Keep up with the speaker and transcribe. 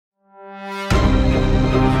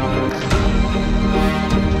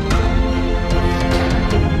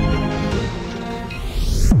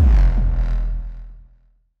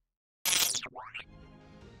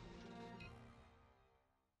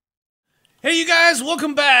Hey, you guys,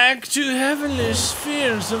 welcome back to Heavenly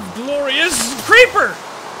Spheres of Glorious Creeper!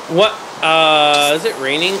 What? Is it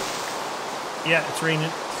raining? Yeah, it's raining.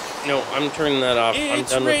 No, I'm turning that off. I'm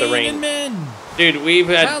done with the rain. Men. Dude, we've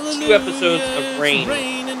had Hallelujah, 2 episodes of rain. It's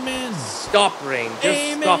raining men. Stop rain. Just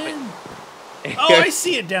Amen. stop it. Oh, I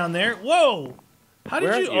see it down there. Whoa. How did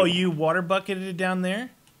Where you... are you? Oh, you water bucketed it down there?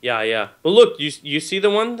 Yeah. But look, you see the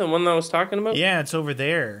one that I was talking about? Yeah, it's over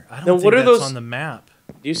there. I don't Now, think what are that's those- on the map.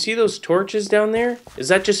 Do you see those torches down there? Is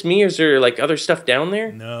that just me, or is there like other stuff down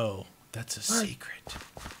there? No, that's a secret.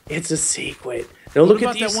 It's a secret. Now What look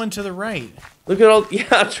about at these. that one to the right? Look at all. Yeah,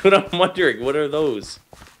 that's what I'm wondering. What are those?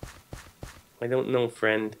 I don't know,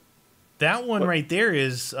 friend. That one What? right there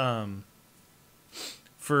is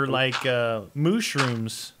for like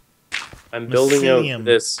mushrooms. I'm building Mycelium. out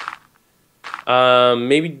this.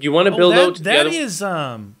 Maybe you want to build out the that other- is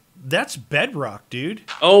that's bedrock, dude.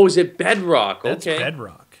 Oh, is it bedrock? That's Okay.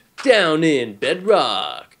 bedrock. Down in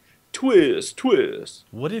bedrock. Twist.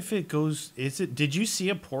 What if it goes? Did you see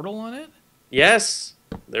a portal on it? Yes,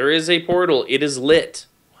 there is a portal. It is lit.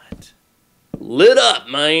 What? Lit up,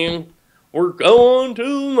 man. We're going to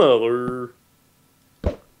the mother.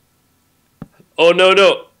 Oh, no.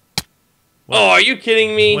 What? Oh, are you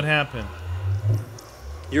kidding me? What happened?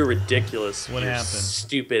 You're ridiculous. What You happened?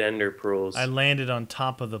 Stupid ender pearls. I landed on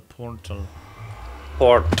top of the portal.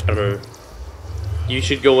 Portal. You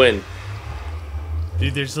should go in.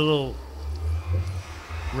 Dude, there's little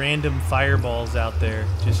random fireballs out there.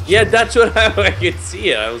 Just Yeah, that's what I could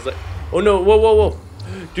see it. I was like, oh no, whoa.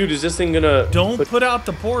 Dude, is this thing gonna... don't put out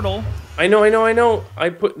the portal. I know.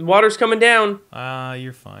 Water's coming down.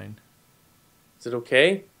 You're fine. Is it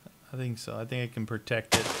okay? I think so. I think I can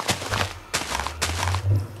protect it.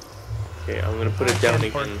 Okay, I'm gonna put it down I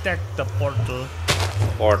can again. protect the portal.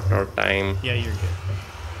 Portal time. Yeah, you're good.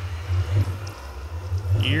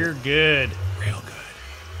 You're good. Real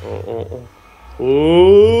good.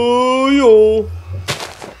 Oh, yo.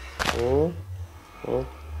 Oh.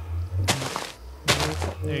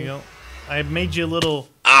 There you go. I made you a little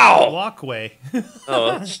Ow! walkway.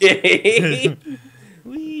 Oh, okay.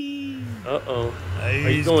 Whee! Uh-oh.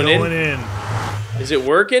 He's going in. Is it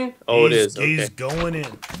working? Oh, it is. He's Okay. going in.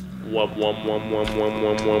 Wum.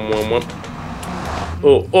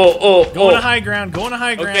 Oh. Going to high ground. Going to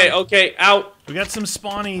high ground. Okay. Out. We got some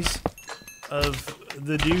spawnies of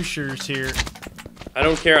the douchers here. I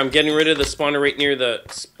don't care. I'm getting rid of the spawner right near the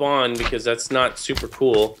spawn because that's not super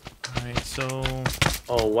cool. All right, so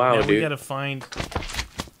Oh, wow, now dude. we gotta find.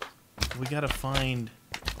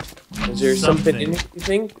 Is there something in it, you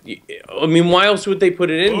think? I mean, why else would they put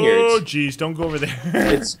it in here? Oh, jeez, don't go over there.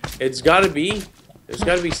 It's gotta be. There's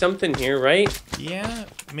gotta be something here, right? Yeah,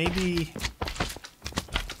 maybe.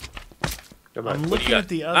 Come on, I'm what do you looking got? at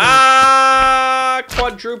the other.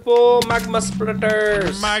 Quadruple magma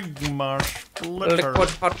splitters. Magma Liquid splitter.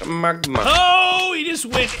 hot magma. Oh, he just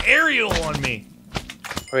went aerial on me.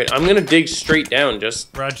 All right, I'm gonna dig straight down,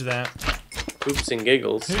 just Roger that. oops and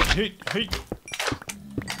giggles. Hey.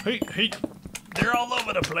 They're all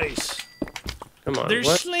over the place. Come on, They're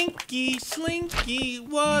what? Slinky.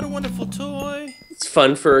 What a wonderful toy. It's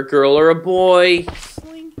fun for a girl or a boy.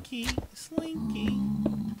 Slinky.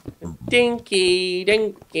 Dinky.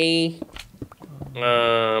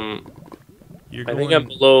 You're I think I'm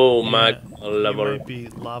below my level. You might be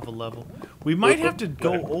lava level. We might have to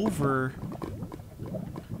go over.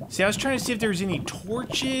 See, I was trying to see if there was any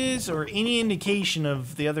torches or any indication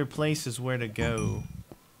of the other places where to go.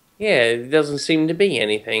 Yeah, it doesn't seem to be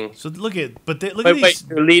anything. So look at, look at Wait, these.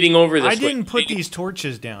 they're leading over this way. I didn't put these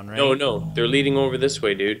torches down, right? No, they're leading over this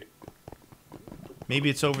way, dude. Maybe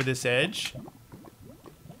it's over this edge,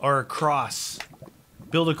 or across.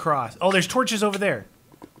 Build a cross. Oh, there's torches over there.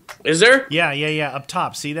 Is there? Yeah. Up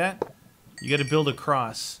top. See that? You got to build a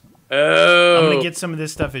cross. Oh. I'm gonna get some of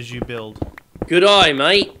this stuff as you build. Good eye,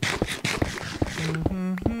 mate.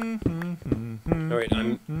 All right,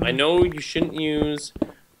 I know you shouldn't use.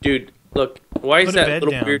 Dude, look. Why is Put a that bed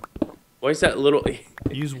little down. weird? Why is that little?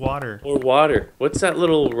 Use water. Or water. What's that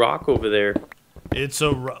little rock over there? It's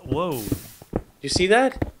a whoa. You see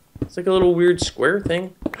that? It's like a little weird square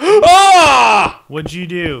thing. Ah! What'd you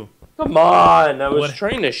do? Come on! I was What-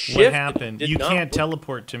 trying to shift. What happened? It did You not can't work.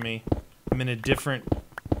 teleport to me. I'm in a different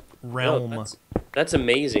realm. No, that's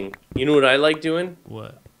amazing. You know what I like doing?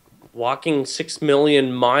 What? Walking 6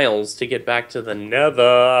 million miles to get back to the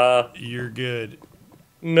nether. You're good.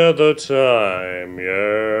 Nether time,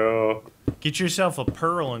 yeah. Get yourself a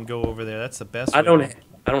pearl and go over there. That's the best. I way.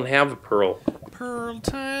 don't have a pearl. Pearl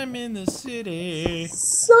time in the city.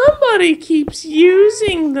 Somebody keeps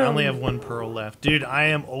using them. I only have one pearl left. Dude, I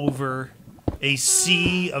am over A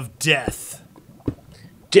sea of death.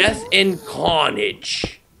 Death and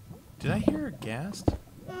carnage. Did I hear a ghast?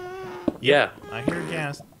 Yeah. I hear a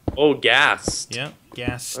ghast. Oh, gassed. Yep,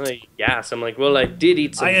 ghast. Gas. I'm like, well, I did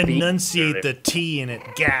eat some I beans enunciate earlier. the T in it.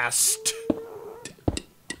 Ghast.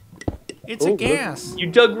 It's a look, gas. you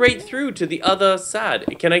dug right through to the other side.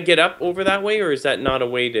 Can I get up over that way, or is that not a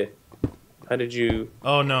way to... How did you...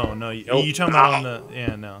 Oh, no. Nope. You talking about on the...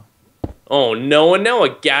 Yeah, no. Oh, no, and now a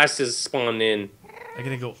gas is spawned in. I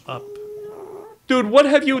gotta go up. Dude, what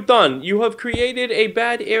have you done? You have created a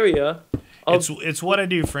bad area. It's what I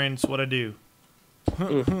do, friend. It's what I do.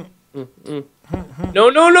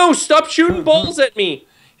 No! Stop shooting balls at me!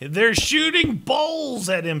 They're shooting balls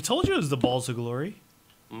at him. Told you it was the balls of glory.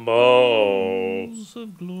 Balls. Balls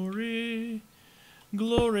of glory.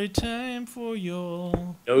 Glory time for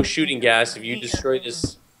your... No shooting gas. If you destroy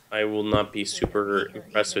this, I will not be super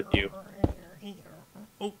impressed with you.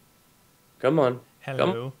 Oh. Come on.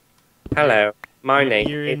 Hello. Hello. My name.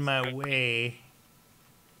 You're in my way.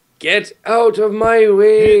 Get out of my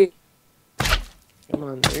way! Come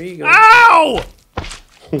on, there you go. Ow!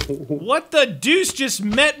 What the deuce just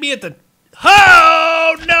met me at the...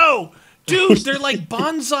 Oh, no! Dude, they're like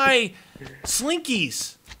bonsai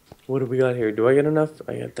slinkies. What do we got here? Do I get enough?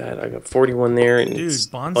 I got that. I got 41 there. And Dude, it's a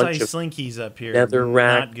bonsai bunch of slinkies up here.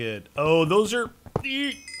 netherrack. Not good. Oh, those are...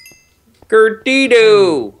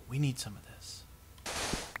 Gerdido! We need some of this.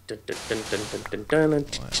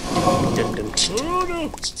 Oh,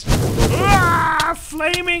 no. Ah,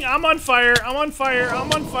 flaming! I'm on fire. I'm on fire.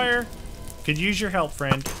 I'm on fire. Could use your help,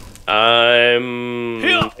 friend. I'm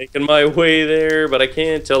making my way there, but I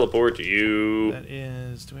can't teleport to you. That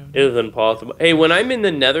is... Do we have... It isn't possible. Hey, when I'm in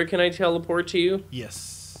the nether, can I teleport to you?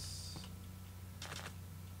 Yes.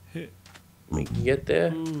 We can get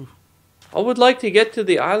there. Ooh. I would like to get to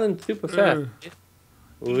the island super fast.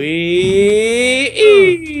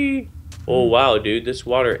 Oh, wow, dude. This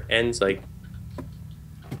water ends like...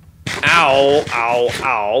 Ow, ow,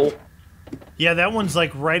 ow. Yeah, that one's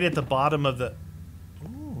like right at the bottom of the...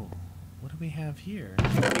 Ooh, what do we have here?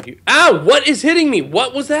 Ow, what is hitting me?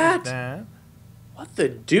 What was that? That. What the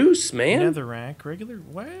deuce, man? Netherrack, regular...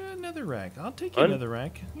 Why netherrack? I'll take your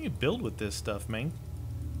netherrack. You can build with this stuff, man.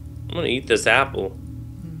 I'm gonna eat this apple.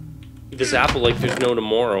 Eat this apple like there's no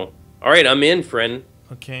tomorrow. Alright, I'm in, friend.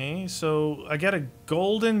 Okay, so I got a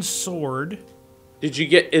golden sword. Did you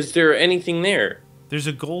get... Is there anything there? There's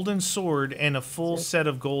a golden sword and a full set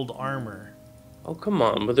of gold armor. Oh, come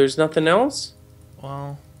on, but there's nothing else?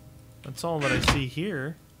 Well, that's all that I see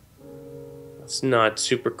here. That's not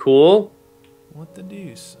super cool. What the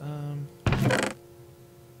deuce?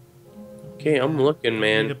 Okay, I'm looking, need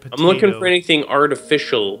man. a I'm looking potato. for anything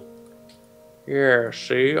artificial. Yeah,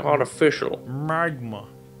 see? Artificial. Magma.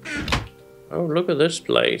 Oh, look at this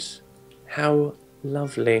place. How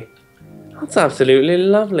lovely. That's absolutely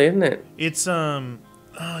lovely, isn't it? It's oh,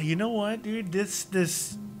 you know what, dude? This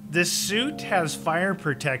suit has fire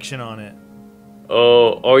protection on it.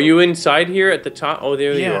 Oh, are you inside here at the top? Oh,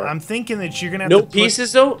 there you Yeah, are. I'm thinking that you're gonna have No to put,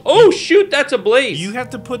 pieces, though? Oh, shoot, that's a blaze. You have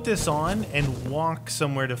to put this on and walk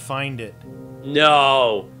somewhere to find it.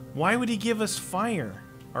 No. Why would he give us fire?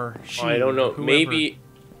 Or she? I don't know. Whoever.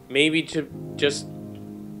 Maybe to just...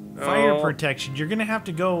 Fire Oh. protection. You're gonna have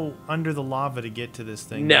to go under the lava to get to this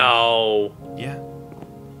thing. No. Yeah,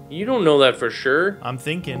 You don't know that for sure. I'm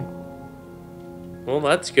thinking. Well,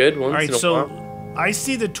 that's good. Once All right, in a so while. I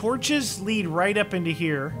see the torches lead right up into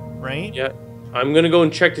here, right? Yeah. I'm gonna go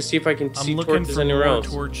and check to see if I can see I'm looking torches for anywhere more else.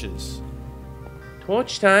 torches.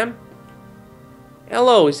 Torch time?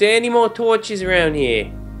 Hello, is there any more torches around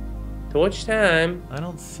here? Torch time. I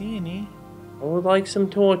don't see any. I would like some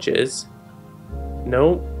torches.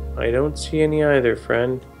 Nope, I don't see any either,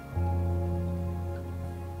 friend.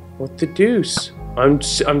 What the deuce? I'm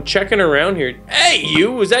checking around here. Hey,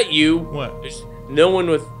 you! Was that you? What? There's no one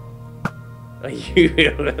with... You,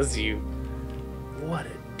 that's you. What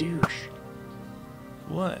a douche.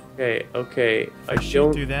 What? Okay. I Shoot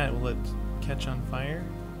don't... through that. Will it catch on fire?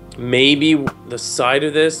 Maybe the side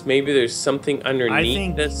of this, maybe there's something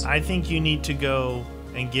underneath this. I think you need to go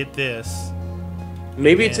and get this.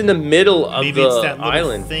 Maybe it's in the middle of Maybe the it's that little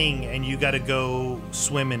island. thing, and you got to go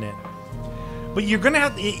swim in it. But you're gonna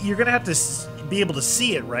have to be able to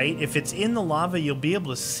see it, right? If it's in the lava, you'll be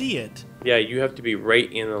able to see it. Yeah, you have to be right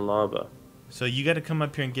in the lava. So you got to come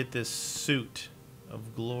up here and get this suit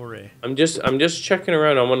of glory. I'm just checking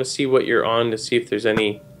around. I want to see what you're on to see if there's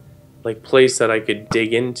any like place that I could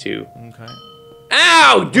dig into. Okay.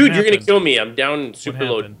 Ow, dude, you're gonna happened? kill me. I'm down super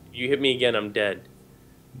low. happened? You hit me again, I'm dead.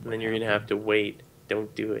 And then you're gonna have to wait.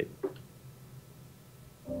 Don't do it.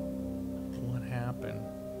 What happened?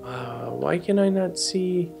 Why can I not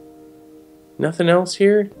see nothing else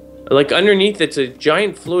here? Like underneath, it's a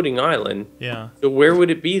giant floating island. Yeah. So where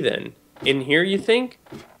would it be then? In here, you think?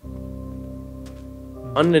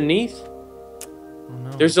 Underneath? Oh,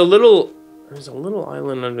 no. There's a little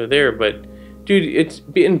island under there, but dude, it's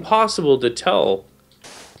impossible to tell.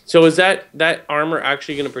 So is that armor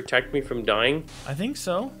actually going to protect me from dying? I think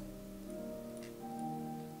so.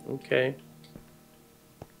 Okay.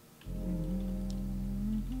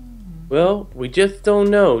 Well, we just don't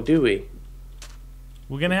know, do we?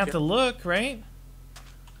 We're gonna have to look, right?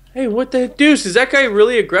 Hey, what the deuce? Is that guy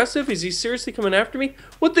really aggressive? Is he seriously coming after me?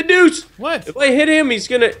 What the deuce? What? If I hit him, he's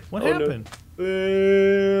gonna... What Oh, happened? No.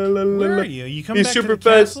 Where are you? You come He's back super to the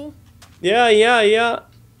fast. castle? Yeah.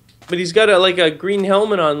 But he's got like a green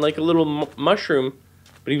helmet on, like a little mushroom.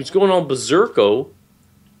 But he was going all berserko.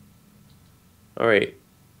 All right.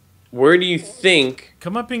 Where do you think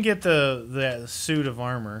Come up and get the suit of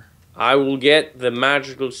armor. I will get the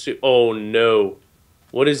magical suit? Oh, no.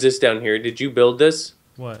 What is this down here? Did you build this?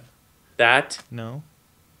 What? That? No.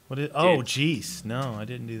 What is? Oh, jeez. No, I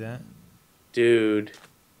didn't do that. Dude.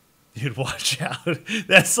 Dude, watch out.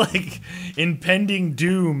 That's like impending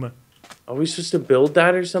doom. Are we supposed to build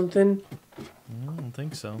that or something? I don't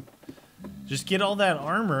think so. Just get all that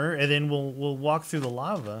armor, and then we'll walk through the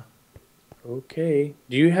lava. Okay.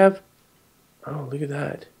 Do you have... Oh, look at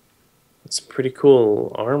that. That's pretty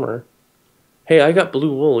cool armor. Hey, I got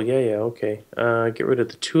blue wool. Yeah, okay. Get rid of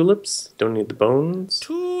the tulips. Don't need the bones.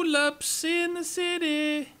 Tulips in the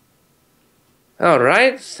city.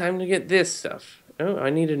 Alright, it's time to get this stuff. Oh, I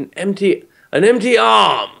need an empty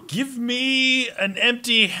arm! Give me an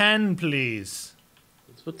empty hand, please.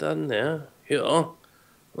 Let's put that in there. Here.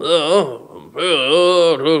 Apparently,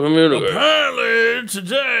 Apparently,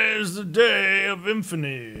 today is the day of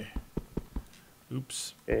infamy.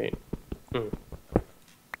 Oops. Okay.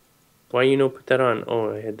 Why you no put that on?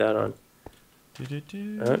 Oh, I had that on.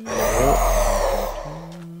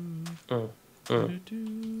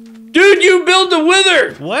 Dude, you built a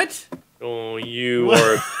wither! What? Oh, you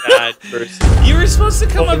are a bad person. You were supposed to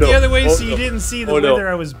come up no. the other way so no. you didn't see the no. wither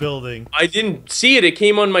I was building. I didn't see it. It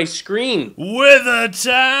came on my screen. Wither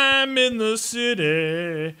time in the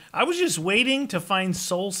city. I was just waiting to find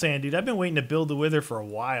soul sand, dude. I've been waiting to build the wither for a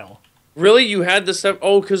while. Really? You had the stuff?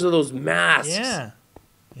 Oh, because of those masks. Yeah.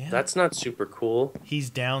 That's not super cool. He's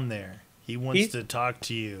down there. He wants to talk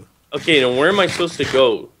to you. Okay, now where am I supposed to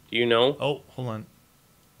go? Do you know? Oh, hold on.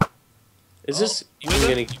 Is this even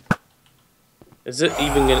gonna... Is it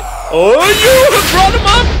even gonna... Oh, you have brought him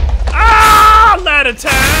up! Ah! Ladder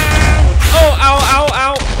time! Oh,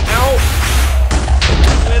 ow.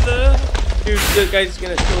 Wither. Dude, the guy's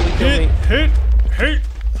gonna totally kill me. Hit.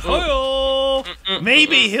 Oh,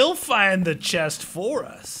 maybe he'll find the chest for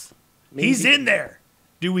us. Maybe. He's in there.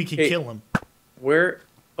 Dude, we could kill him. Where?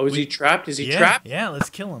 Oh, is he trapped? Is he trapped? Yeah, let's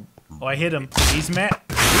kill him. Oh, I hit him. He's mad.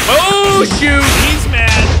 Oh, shoot! He's mad.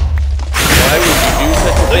 Why would you do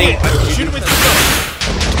such a thing? Shoot him with your gun.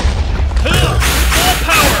 Full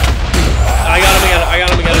power. I got him.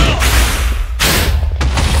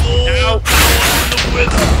 Full power on the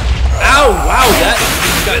wither. Ow, wow, that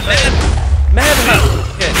got mad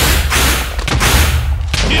hit.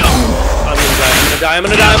 I'm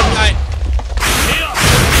gonna die.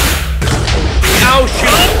 Ow,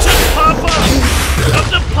 shoot. Come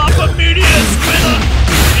to Papa Media's wither.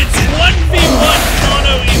 It's 1v1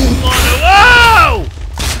 mono mono. Oh!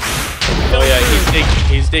 Oh yeah,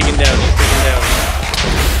 he's digging down.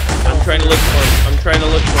 I'm trying to look for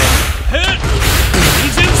him.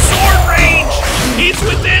 He's in sword range. He's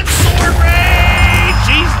within sword range.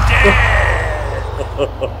 He's dead.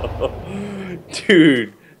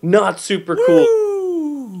 Dude, not super cool.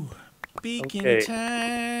 Woo! Beacon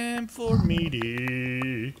time for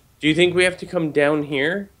meaty. Do you think we have to come down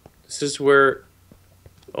here? This is where...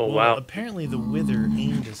 Oh, well, wow. Apparently the wither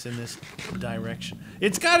aimed us in this direction.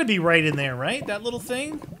 It's got to be right in there, right? That little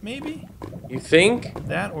thing, maybe? You think?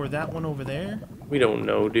 That or that one over there? We don't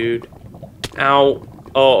know, dude. Ow.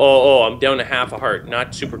 Oh, I'm down to half a heart.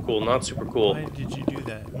 Not super cool, Why did you do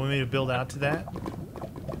that? Want me to build out to that?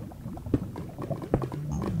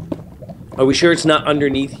 Are we sure it's not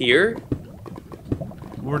underneath here?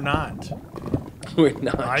 We're not. We're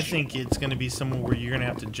not. I think it's going to be somewhere where you're going to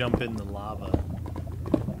have to jump in the lava.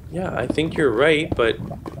 Yeah, I think you're right, but...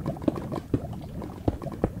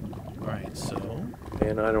 Alright, so...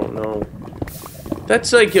 Man, I don't know.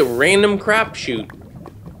 That's like a random crapshoot.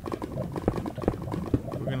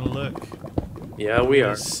 We're going to look. Yeah, we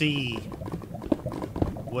are. See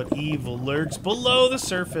what evil lurks below the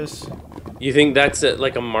surface. You think that's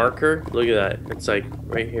like a marker? Look at that. It's like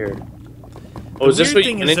right here. Oh, The is this weird what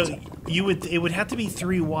you thing went is, into? it would have to be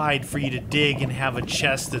 3 wide for you to dig and have a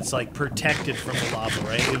chest that's like protected from the lava,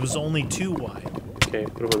 right? It was only 2 wide. Okay,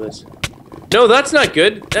 what about this? No, that's not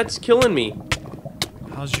good. That's killing me.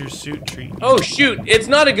 How's your suit treating you? Oh shoot! It's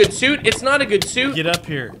not a good suit. It's not a good suit. Get up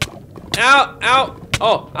here. Ow! Ow!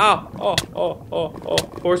 Oh! Ow! Oh! Oh! Oh! Oh!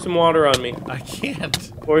 Pour some water on me. I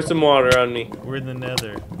can't. Pour some water on me. We're in the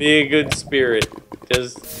nether. Be a good spirit.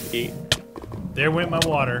 Just eat. There went my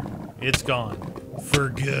water. It's gone. For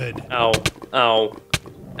good. Ow. Ow.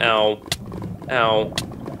 Ow. Ow.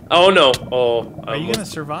 Oh no. Oh. Are you gonna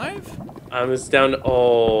survive? I was down to, I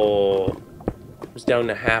was down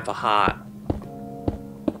to half a heart.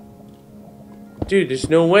 Dude, there's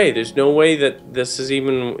no way. There's no way that this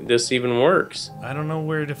even works. I don't know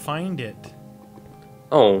where to find it.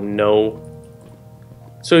 Oh no.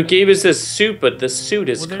 So it gave us this suit, but the suit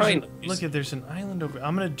is kind of... Look, there's an island over...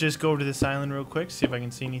 I'm gonna just go over to this island real quick, see if I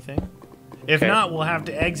can see anything. If not, we'll have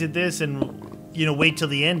to exit this and, you know, wait till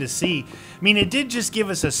the end to see. I mean, it did just give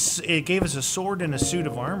us it gave us a sword and a suit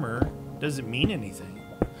of armor. Doesn't mean anything.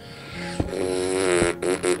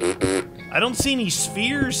 I don't see any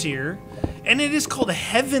spheres here. And it is called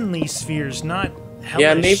heavenly spheres, not hellish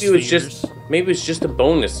Yeah, maybe it was spheres. just a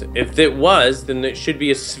bonus. If it was, then it should be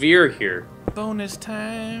a sphere here. Bonus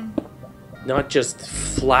time. Not just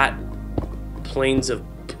flat plains of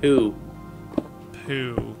poo.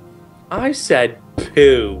 Poo. I said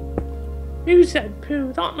poo. You said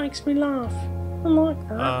poo. That makes me laugh. I like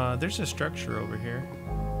that. There's a structure over here.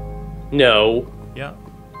 No. Yeah.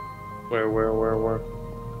 Where?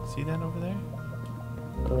 See that over there?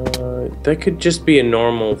 That could just be a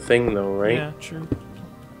normal thing though, right? Yeah, true.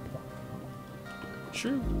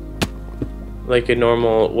 True. Like a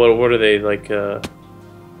normal, what are they, like, the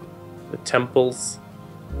temples?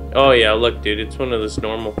 Oh yeah, look dude, it's one of those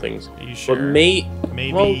normal things. Are you sure? But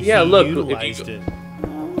maybe well, yeah, he look, utilized it.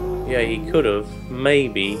 Yeah, he could have,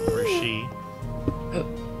 maybe. Or she.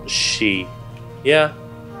 She. Yeah.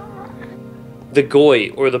 The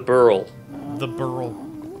goy or the burl. The burl.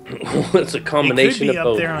 It's a combination it could be of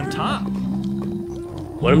both. up there on top.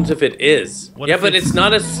 What happens if it is? What yeah, if but it's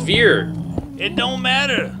not a sphere. It don't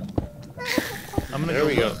matter. I'm gonna There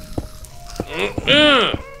we go.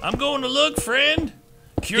 I'm going to look, friend.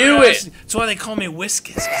 Do it. That's why they call me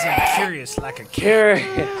Whiskus, because I'm curious like a cat.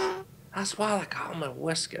 Curious. That's why they call me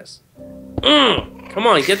Whiskus. Come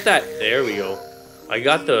on, get that. There we go. I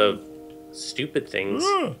got the stupid things.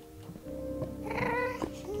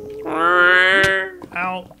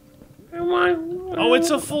 Ow. Oh, it's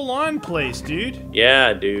a full-on place, dude.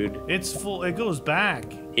 Yeah, dude. It's full. It goes back.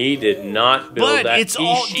 He did not build But that. it's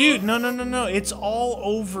all, dude. No. It's all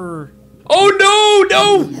over. Oh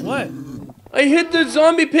no! What? I hit the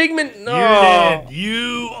zombie pigment. No. You're dead.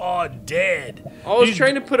 You are dead. I was Dude,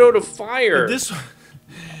 trying to put out a fire. This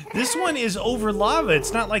one is over lava.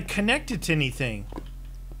 It's not like connected to anything.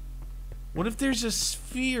 What if there's a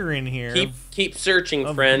sphere in here? Keep searching,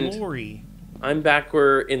 of friend. Glory. I'm back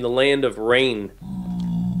where in the land of rain.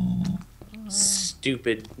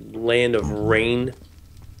 Stupid land of rain.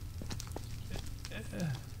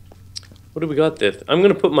 What do we got this? I'm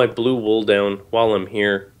gonna put my blue wool down while I'm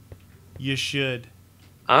here. You should.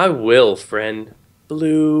 I will, friend.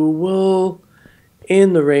 Blue wool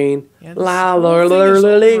in the rain. Yeah, La this la whole la thing is la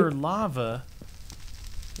over lava.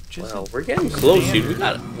 Well, we're getting close, dude.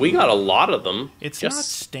 We got a lot of them. It's not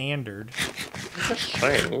standard. Just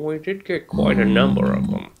saying, we did get quite a number of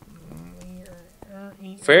them.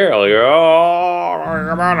 Failure.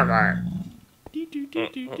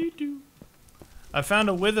 I found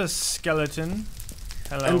a wither skeleton.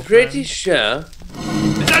 Hello, I'm pretty friend. sure.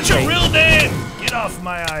 Is that your real name? Get off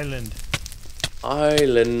my island.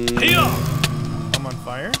 Island. Here. I'm on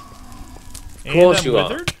fire. Of course and you are.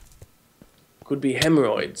 withered. Could be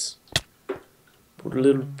hemorrhoids. Put a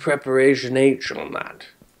little preparation H on that.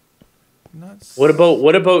 What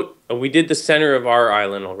about we did the center of our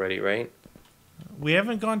island already, right? We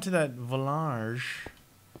haven't gone to that village.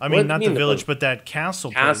 I mean, not the village, but that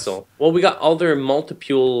castle. Castle. Well, we got other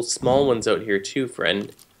multiple small ones out here too,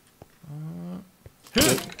 friend.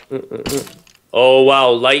 Oh wow,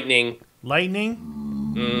 lightning. Lightning?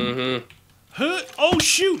 Mm-hmm. Oh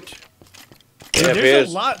shoot! Yeah, there's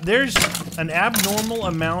a lot. There's an abnormal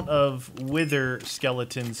amount of wither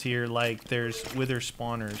skeletons here. Like there's wither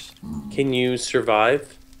spawners. Can you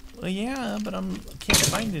survive? Well, yeah, but I can't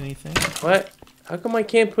find anything. What? How come I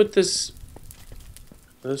can't put this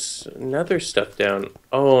nether stuff down?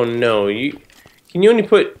 Oh no, can you only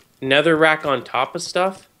put nether rack on top of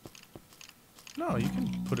stuff? No, you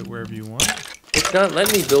can put it wherever you want. It's not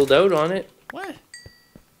letting me build out on it. What?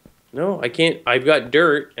 No, I can't. I've got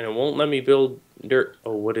dirt, and it won't let me build Dirt.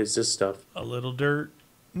 Oh, what is this stuff? A little dirt.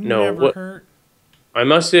 No, Never what? hurt. I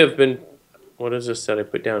must have been. What is this that I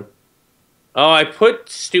put down? Oh, I put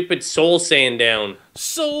stupid soul sand down.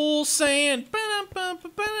 Soul sand.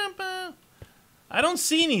 I don't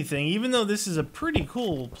see anything, even though this is a pretty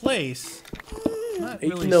cool place. Not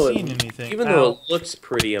really seeing anything. Even though it looks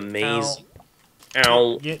pretty amazing.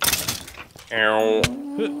 Ow. Ow.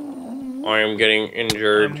 I am getting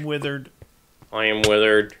injured. I'm withered. I am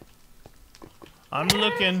withered. I'm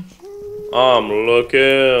looking. I'm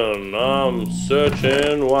looking. I'm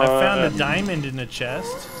searching. Why? I found a diamond in a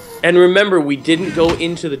chest. And remember, we didn't go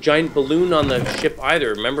into the giant balloon on the ship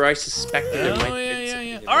either. Remember, I suspected there might be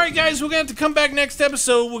something. All right, guys, we're going to have to come back next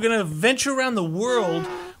episode. We're going to venture around the world.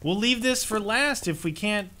 We'll leave this for last if we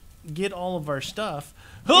can't get all of our stuff.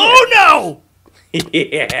 Oh, no!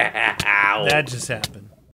 Yeah. That just happened.